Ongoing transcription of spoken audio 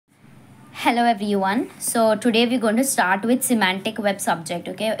Hello everyone. So today we're going to start with semantic web subject.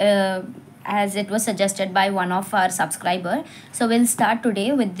 Okay, as it was suggested by one of our subscriber. So we'll start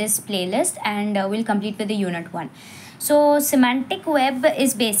today with this playlist and we'll complete with the unit 1. So semantic web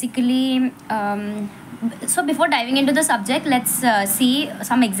is basically so before diving into the subject, let's see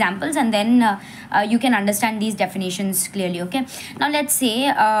some examples and then you can understand these definitions clearly. Okay, now let's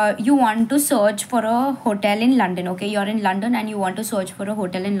say you want to search for a hotel in London. Okay, you're in London and you want to search for a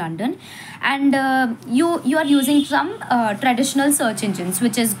hotel in London, and you are using some traditional search engines,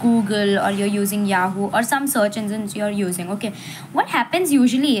 which is Google, or you're using Yahoo, or some search engines you're using. Okay, what happens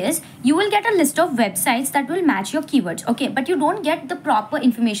usually is you will get a list of websites that will match your keywords. Okay, but you don't get the proper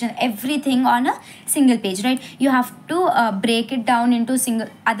information, everything on a single page, right? You have to break it down into single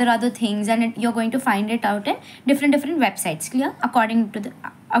other things, and you're going to find it out in different websites, clear, according to the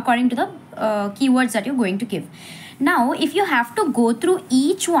keywords that you're going to give. Now if you have to go through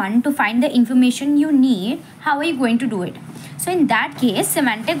each one to find the information you need, how are you going to do it? So in that case,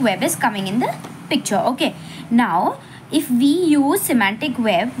 semantic web is coming in the picture. Okay, now if we use semantic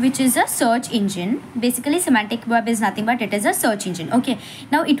web, which is a search engine, basically semantic web is nothing but it is a search engine. Okay,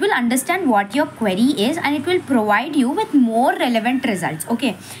 now it will understand what your query is and it will provide you with more relevant results.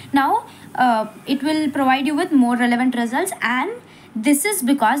 Okay, now it will provide you with more relevant results, and this is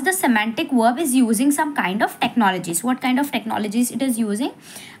because the semantic verb is using some kind of technologies. What kind of technologies it is using?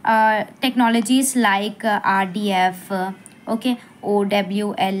 Technologies like RDF, okay,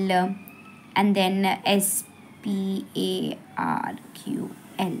 OWL, and then SPARQL.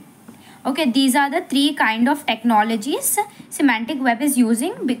 Okay, these are the three kind of technologies semantic web is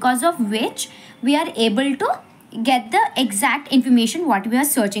using, because of which we are able to get the exact information what we are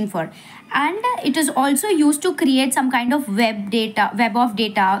searching for. And it is also used to create some kind of web of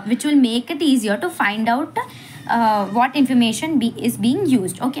data, which will make it easier to find out what information is being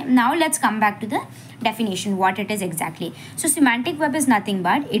used. Okay, now let's come back to the definition, what it is exactly. So semantic web is nothing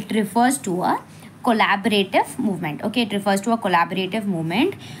but it refers to a collaborative movement. Okay, it refers to a collaborative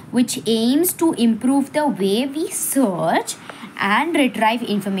movement which aims to improve the way we search and retrieve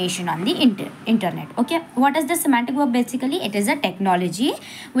information on the internet. Okay, what is the semantic web? Basically it is a technology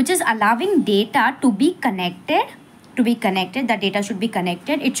which is allowing data to be connected. The data should be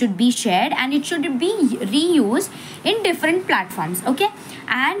connected, it should be shared, and it should be reused in different platforms. Okay,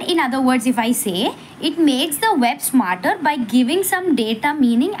 and in other words, if I say, it makes the web smarter by giving some data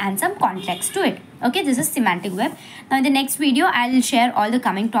meaning and some context to it. Okay, this is semantic web. Now in the next video I'll share all the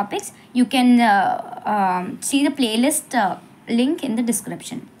coming topics. You can see the playlist link in the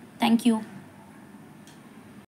description. Thank you.